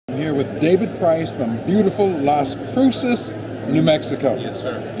with David Price from beautiful Las Cruces, New Mexico. Yes,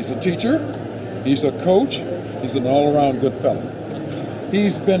 sir. He's a teacher, he's a coach, he's an all-around good fellow.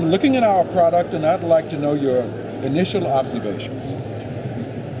 He's been looking at our product, and I'd like to know your initial observations.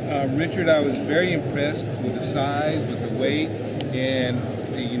 Richard, I was very impressed with the size, with the weight, and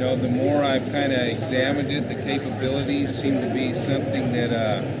you know, the more I've kind of examined it, the capabilities seem to be something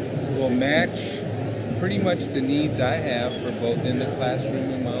that will match pretty much the needs I have for both in the classroom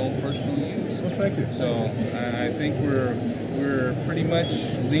and my own personal use. Well, thank you. So I think we're pretty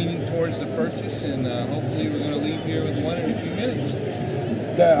much leaning towards the purchase, and hopefully we're going to leave here with one in a few minutes.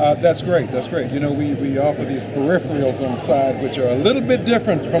 That's great. That's great. You know, we offer these peripherals on the side, which are a little bit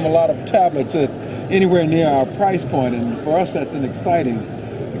different from a lot of tablets at anywhere near our price point, and for us, that's an exciting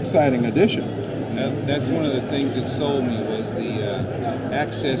addition. That's one of the things that sold me was the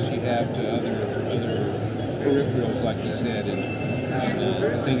access you have to other peripherals, like you said, and I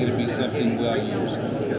think it'd be something well used.